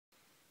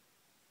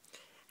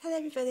Hello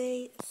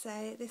everybody,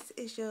 so this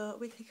is your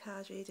weekly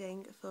card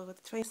reading for the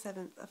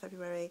 27th of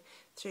February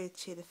through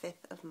to the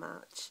 5th of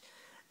March.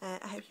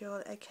 I hope you're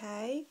all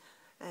okay.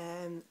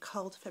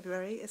 Cold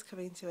February is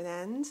coming to an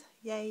end,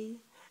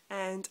 yay,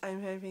 and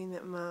I'm hoping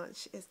that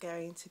March is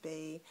going to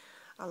be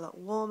a lot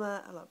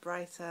warmer, a lot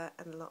brighter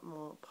and a lot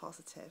more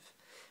positive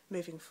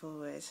moving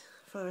forward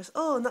for us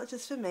all, not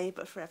just for me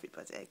but for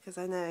everybody, because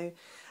I know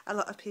a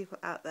lot of people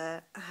out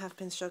there have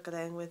been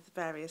struggling with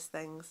various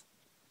things.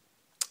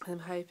 I'm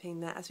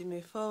hoping that as we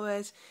move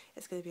forward,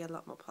 it's going to be a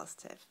lot more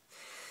positive.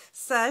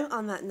 So,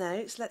 on that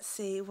note, let's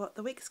see what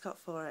the week's got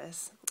for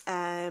us.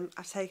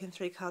 I've taken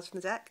 3 cards from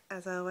the deck,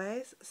 as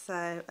always,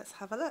 so let's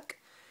have a look.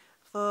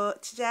 For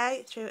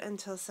today through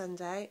until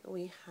Sunday,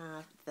 we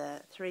have the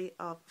 3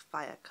 of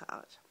Fire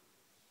card.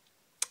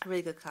 A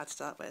really good card to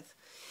start with.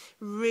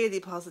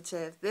 Really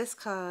positive. This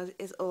card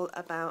is all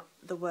about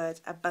the word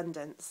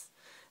abundance.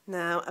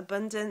 Now,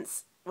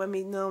 abundance, when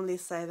we normally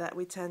say that,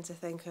 we tend to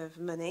think of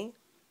money.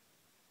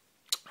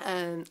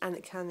 And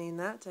it can mean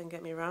that, don't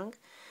get me wrong,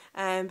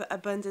 but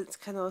abundance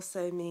can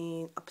also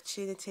mean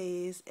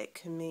opportunities, it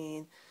can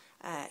mean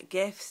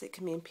gifts, it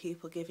can mean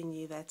people giving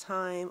you their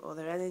time or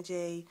their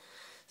energy.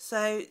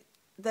 So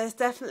there's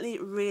definitely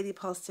really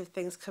positive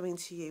things coming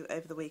to you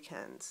over the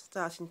weekend.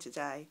 Starting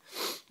today,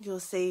 you'll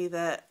see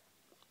that,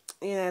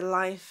 you know,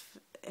 life,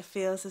 it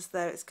feels as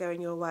though it's going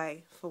your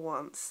way for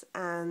once,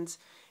 and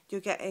you're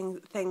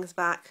getting things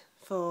back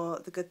for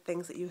the good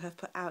things that you have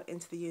put out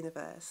into the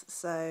universe.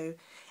 So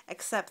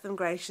accept them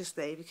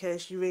graciously,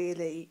 because you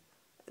really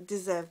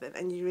deserve them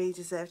and you really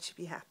deserve to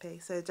be happy.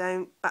 So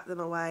don't bat them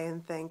away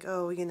and think,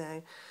 oh, you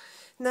know,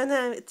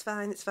 no, it's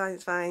fine, it's fine,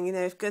 it's fine. You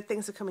know, if good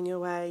things are coming your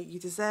way,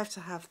 you deserve to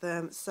have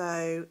them.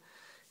 So,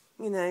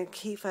 you know,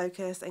 keep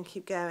focused and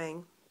keep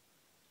going.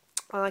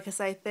 Well, like I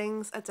say,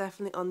 things are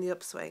definitely on the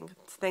upswing.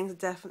 Things are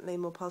definitely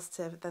more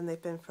positive than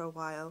they've been for a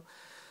while.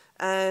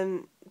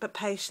 But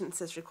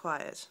patience is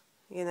required,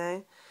 you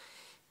know.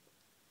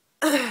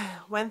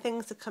 When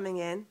things are coming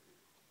in,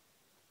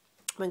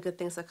 when good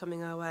things are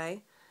coming our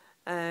way,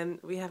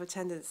 we have a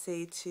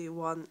tendency to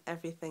want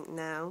everything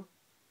now,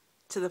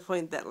 to the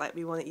point that, like,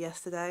 we want it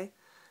yesterday.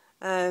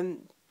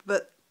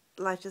 But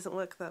life doesn't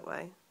work that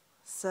way.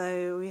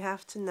 So we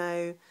have to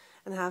know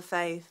and have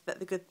faith that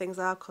the good things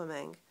are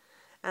coming.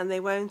 And they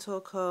won't all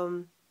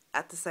come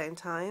at the same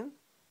time,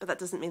 but that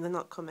doesn't mean they're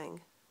not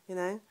coming, you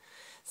know.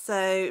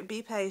 So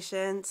be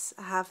patient,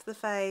 have the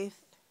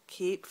faith,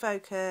 keep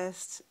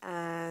focused,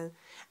 and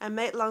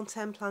make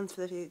long-term plans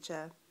for the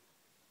future.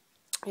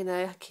 You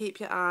know, keep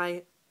your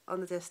eye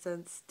on the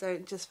distance.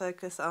 Don't just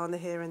focus on the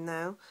here and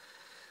now,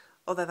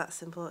 although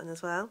that's important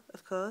as well,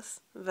 of course.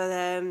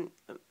 But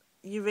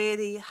you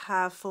really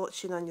have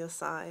fortune on your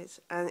side,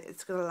 and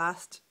it's going to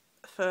last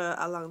for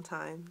a long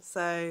time.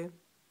 So,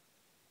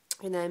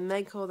 you know,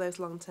 make all those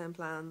long-term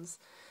plans.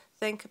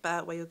 Think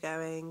about where you're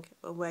going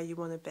or where you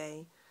want to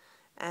be,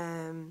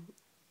 and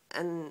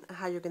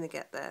how you're going to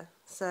get there.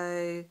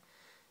 So,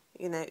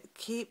 you know,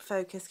 keep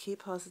focused,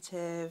 keep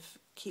positive,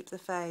 keep the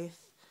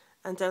faith,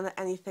 and don't let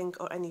anything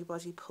or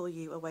anybody pull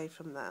you away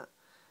from that.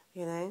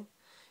 You know,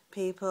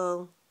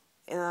 people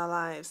in our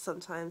lives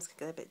sometimes can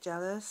get a bit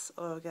jealous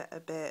or get a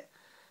bit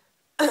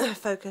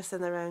focused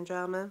in their own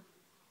drama,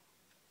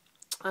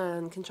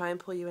 and can try and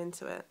pull you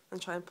into it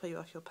and try and pull you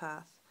off your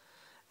path.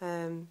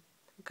 A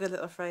good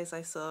little phrase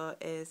I saw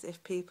is,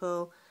 if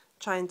people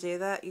try and do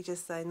that, you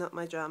just say, not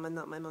my drama,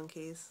 not my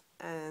monkeys,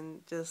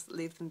 and just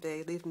leave them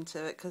be, leave them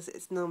to it, because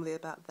it's normally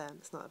about them,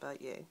 it's not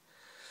about you.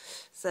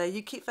 So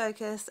you keep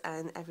focused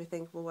and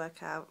everything will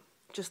work out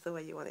just the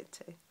way you want it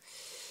to.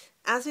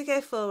 As we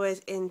go forward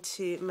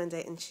into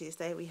Monday and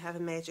Tuesday, we have a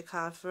major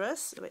card for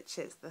us, which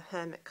is the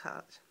Hermit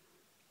card.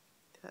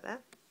 See that there?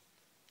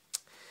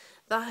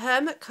 The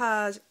Hermit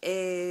card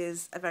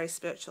is a very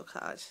spiritual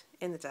card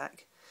in the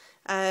deck.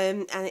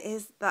 And it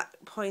is that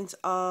point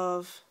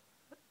of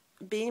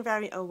being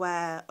very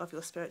aware of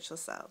your spiritual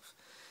self,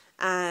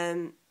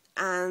 and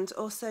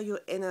also your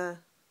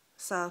inner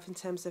self in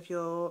terms of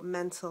your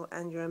mental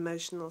and your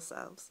emotional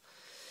selves.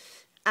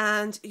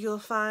 And you'll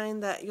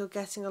find that you're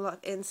getting a lot of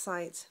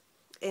insight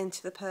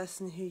into the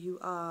person who you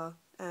are,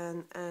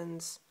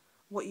 and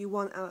what you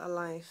want out of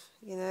life.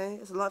 You know,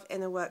 there's a lot of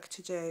inner work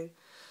to do.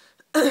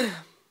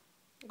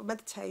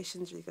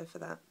 Meditation's really good for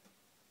that.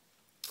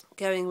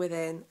 Going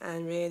within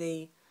and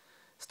really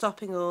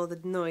stopping all the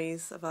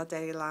noise of our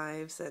daily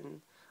lives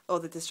and all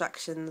the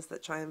distractions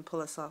that try and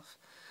pull us off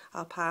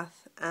our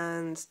path,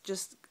 and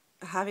just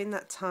having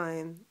that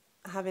time,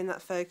 having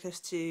that focus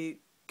to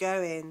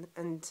go in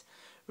and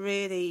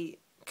really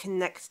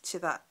connect to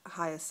that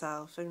higher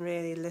self and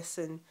really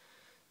listen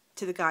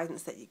to the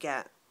guidance that you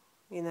get.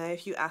 You know,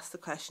 if you ask the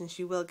questions,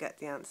 you will get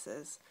the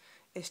answers.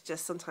 It's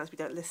just sometimes we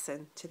don't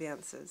listen to the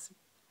answers.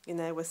 You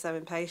know, we're so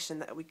impatient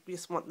that we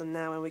just want them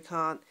now and we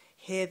can't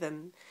hear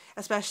them,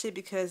 especially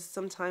because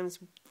sometimes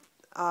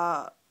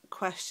our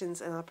questions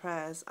and our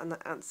prayers are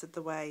not answered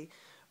the way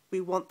we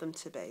want them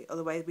to be, or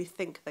the way we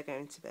think they're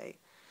going to be.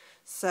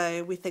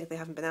 So we think they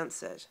haven't been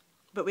answered.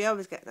 But we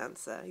always get an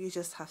answer. You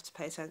just have to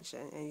pay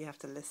attention and you have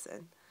to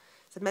listen.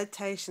 So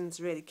meditation's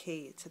really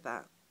key to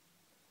that.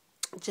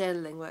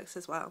 Journaling works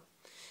as well.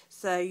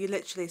 So you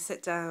literally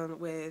sit down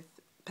with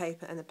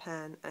paper and a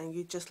pen and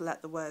you just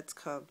let the words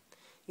come.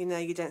 You know,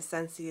 you don't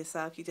censor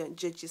yourself, you don't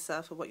judge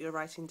yourself for what you're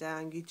writing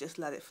down, you just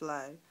let it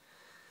flow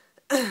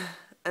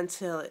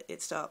until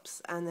it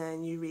stops, and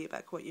then you read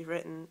back what you've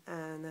written,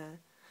 and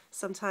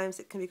sometimes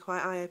it can be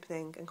quite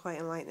eye-opening and quite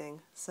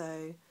enlightening.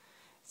 So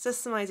it's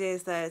just some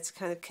ideas there to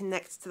kind of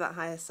connect to that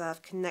higher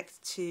self,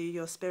 connect to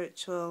your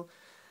spiritual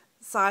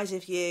side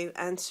of you,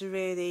 and to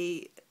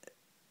really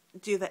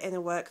do that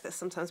inner work that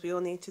sometimes we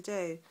all need to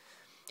do.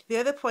 The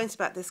other point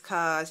about this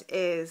card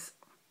is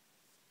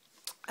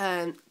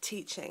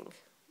teaching.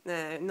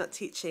 No, not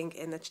teaching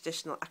in the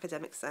traditional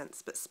academic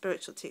sense, but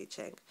spiritual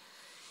teaching.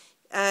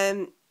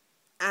 And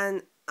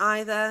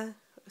either,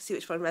 see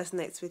which one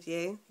resonates with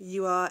you,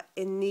 you are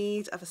in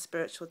need of a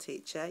spiritual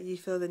teacher. You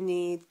feel the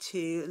need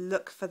to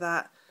look for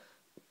that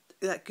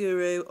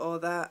guru or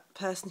that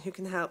person who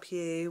can help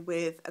you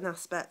with an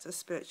aspect of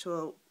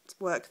spiritual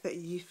work that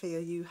you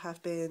feel you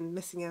have been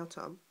missing out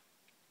on.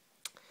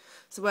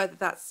 So whether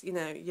that's, you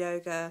know,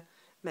 yoga,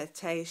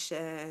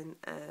 meditation,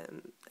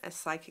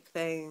 psychic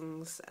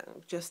things,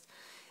 just,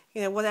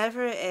 you know,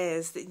 whatever it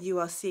is that you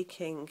are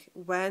seeking,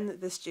 when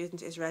the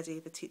student is ready,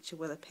 the teacher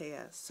will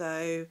appear.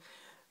 So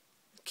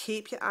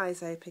keep your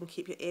eyes open,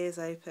 keep your ears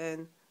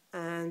open,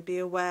 and be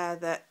aware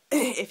that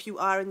if you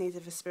are in need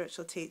of a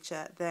spiritual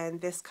teacher, then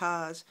this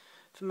card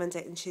for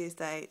Monday and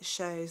Tuesday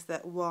shows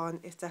that one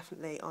is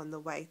definitely on the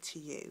way to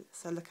you.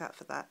 So look out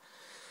for that.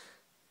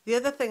 The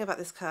other thing about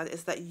this card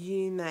is that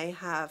you may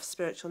have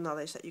spiritual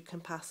knowledge that you can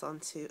pass on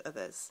to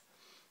others.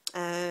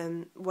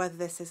 Whether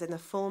this is in a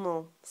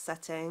formal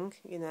setting,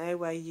 you know,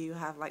 where you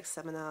have like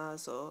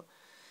seminars or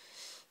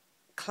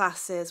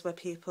classes where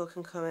people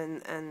can come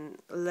in and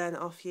learn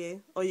off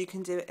you, or you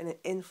can do it in an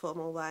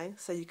informal way.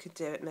 So you could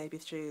do it maybe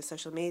through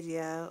social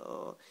media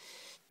or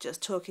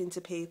just talking to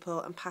people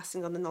and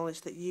passing on the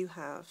knowledge that you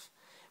have.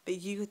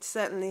 But you would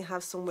certainly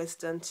have some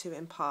wisdom to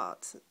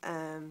impart.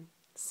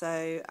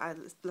 So I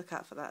look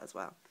out for that as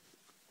well.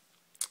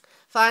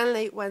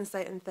 Finally,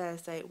 Wednesday and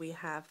Thursday, we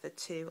have the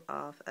Two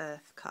of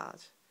Earth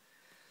card.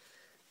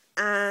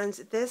 And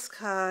this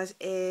card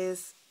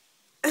is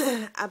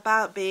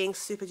about being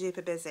super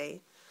duper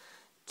busy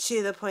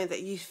to the point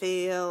that you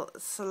feel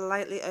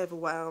slightly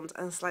overwhelmed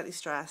and slightly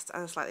stressed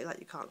and slightly like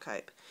you can't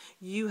cope.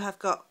 You have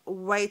got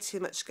way too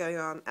much going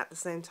on at the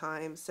same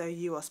time. So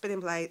you are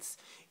spinning plates,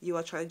 you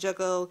are trying to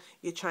juggle,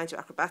 you're trying to do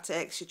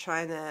acrobatics, you're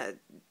trying to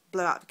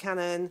blow out the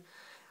cannon,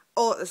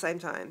 all at the same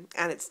time.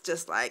 And it's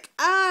just like,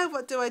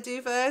 what do I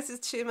do first?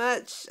 It's too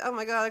much. Oh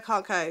my God, I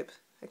can't cope.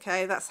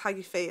 Okay, that's how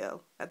you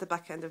feel at the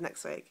back end of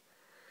next week.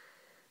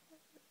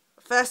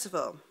 First of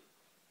all,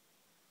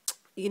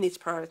 you need to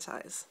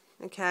prioritise.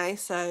 Okay,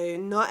 so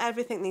not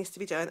everything needs to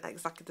be done at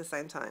exactly the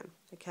same time.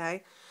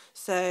 Okay,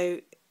 so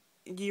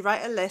you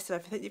write a list of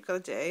everything you've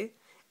got to do,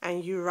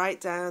 and you write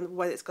down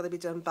when it's got to be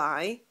done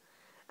by,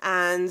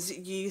 and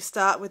you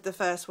start with the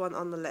first one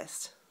on the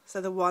list.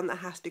 So the one that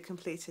has to be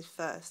completed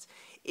first.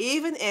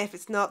 Even if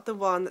it's not the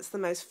one that's the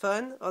most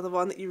fun or the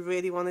one that you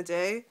really want to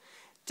do,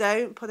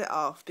 don't put it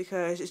off,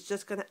 because it's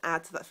just going to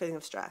add to that feeling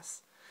of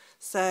stress.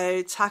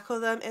 So tackle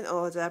them in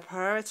order,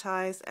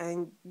 prioritise,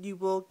 and you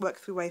will work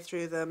your way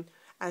through them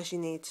as you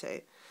need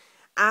to.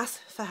 Ask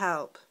for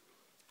help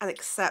and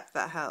accept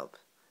that help,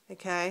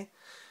 okay?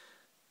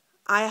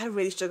 I have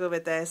really struggled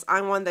with this.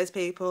 I'm one of those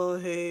people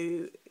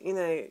who, you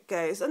know,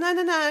 goes, oh,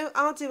 no,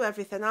 I'll do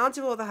everything. I'll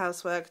do all the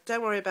housework.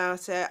 Don't worry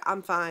about it.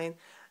 I'm fine.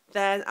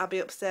 Then I'll be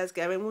upstairs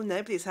going, well,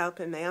 nobody's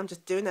helping me. I'm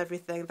just doing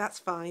everything. That's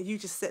fine. You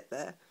just sit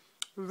there.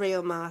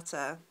 Real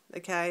martyr,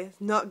 okay?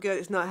 It's not good.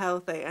 It's not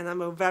healthy. And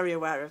I'm very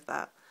aware of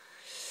that.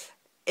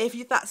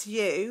 If that's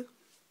you,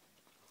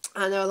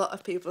 I know a lot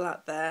of people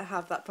out there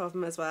have that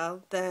problem as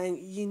well, then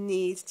you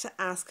need to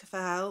ask for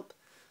help.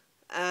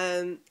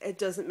 It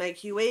doesn't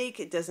make you weak.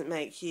 It doesn't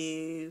make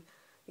you,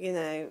 you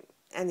know,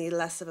 any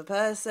less of a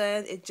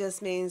person. It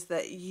just means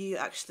that you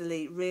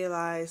actually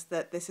realise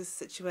that this is a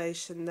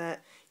situation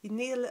that you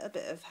need a little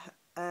bit of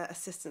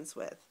assistance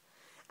with,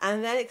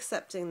 and then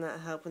accepting that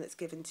help when it's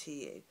given to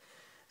you.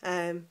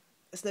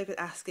 It's no good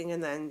asking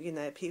and then, you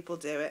know, people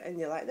do it and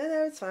you're like,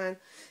 no, it's fine.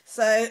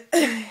 So,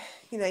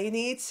 you know, you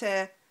need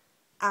to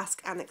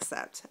ask and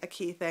accept are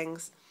key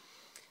things.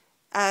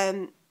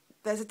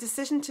 There's a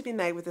decision to be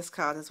made with this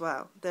card as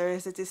well. There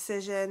is a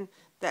decision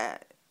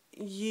that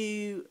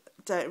you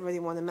don't really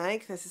want to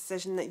make. There's a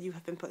decision that you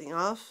have been putting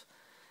off.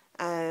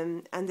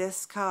 And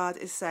this card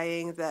is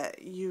saying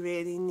that you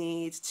really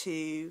need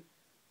to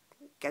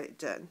get it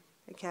done,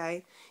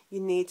 okay? You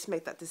need to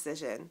make that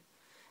decision.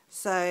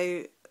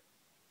 So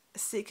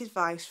seek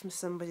advice from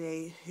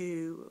somebody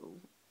who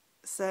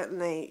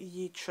certainly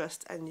you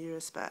trust and you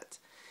respect,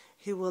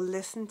 who will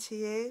listen to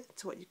you,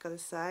 to what you've got to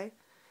say,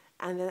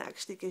 and then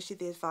actually gives you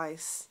the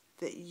advice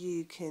that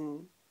you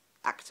can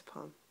act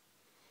upon.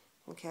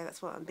 Okay,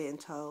 that's what I'm being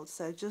told.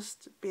 So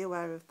just be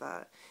aware of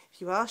that.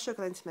 If you are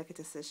struggling to make a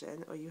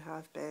decision, or you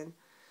have been,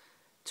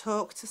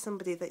 talk to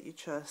somebody that you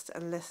trust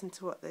and listen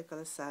to what they've got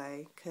to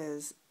say,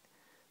 because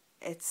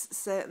it's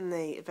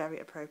certainly very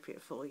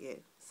appropriate for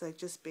you. So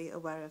just be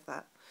aware of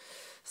that.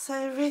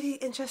 So really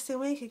interesting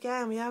week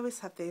again. We always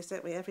have these,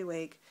 don't we, every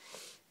week.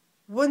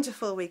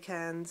 Wonderful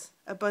weekend,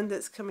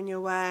 abundance coming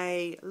your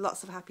way,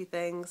 lots of happy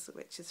things,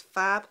 which is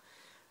fab.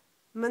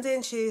 Monday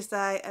and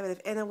Tuesday, a bit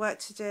of inner work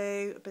to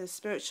do, a bit of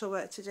spiritual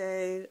work to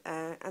do,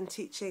 and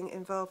teaching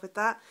involved with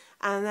that.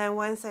 And then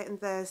Wednesday and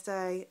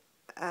Thursday,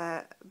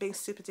 being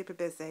super duper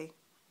busy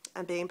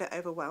and being a bit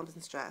overwhelmed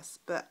and stressed,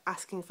 but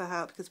asking for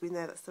help because we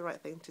know that's the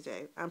right thing to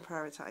do, and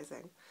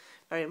prioritising.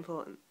 Very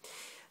important.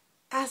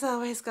 As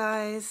always,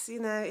 guys, you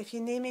know, if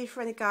you need me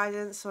for any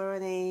guidance or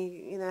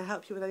any, you know,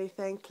 help you with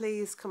anything,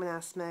 please come and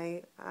ask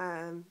me.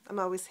 I'm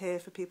always here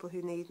for people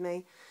who need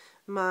me.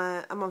 I'm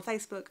on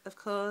Facebook, of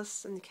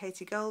course, and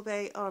Katie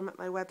Golby, or I'm at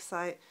my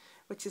website,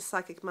 which is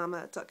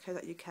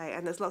psychicmama.co.uk,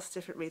 and there's lots of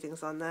different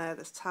readings on there.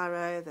 There's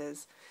tarot,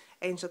 there's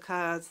angel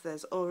cards,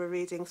 there's aura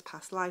readings,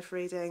 past life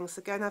readings,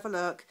 so go and have a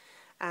look,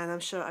 and I'm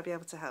sure I'll be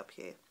able to help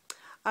you.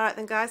 Alright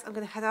then guys, I'm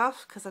going to head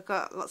off because I've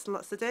got lots and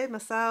lots to do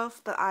myself,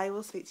 but I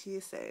will speak to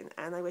you soon,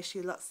 and I wish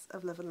you lots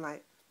of love and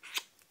light.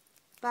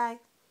 Bye.